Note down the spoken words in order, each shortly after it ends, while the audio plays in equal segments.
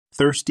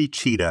thirsty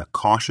cheetah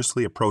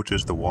cautiously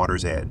approaches the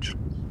water's edge,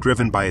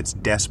 driven by its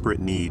desperate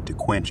need to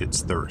quench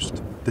its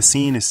thirst. The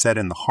scene is set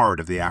in the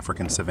heart of the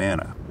African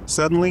savanna.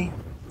 Suddenly,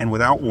 and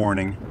without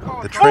warning,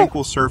 the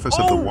tranquil surface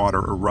of the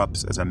water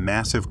erupts as a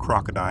massive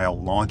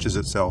crocodile launches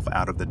itself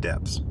out of the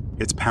depths.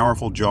 Its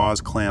powerful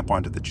jaws clamp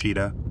onto the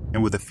cheetah,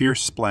 and with a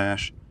fierce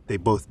splash, they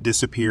both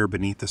disappear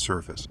beneath the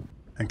surface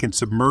and can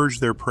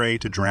submerge their prey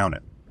to drown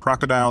it.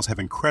 Crocodiles have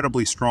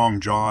incredibly strong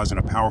jaws and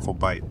a powerful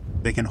bite.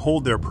 They can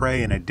hold their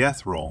prey in a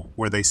death roll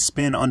where they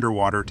spin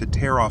underwater to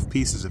tear off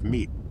pieces of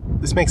meat.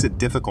 This makes it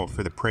difficult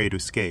for the prey to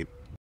escape,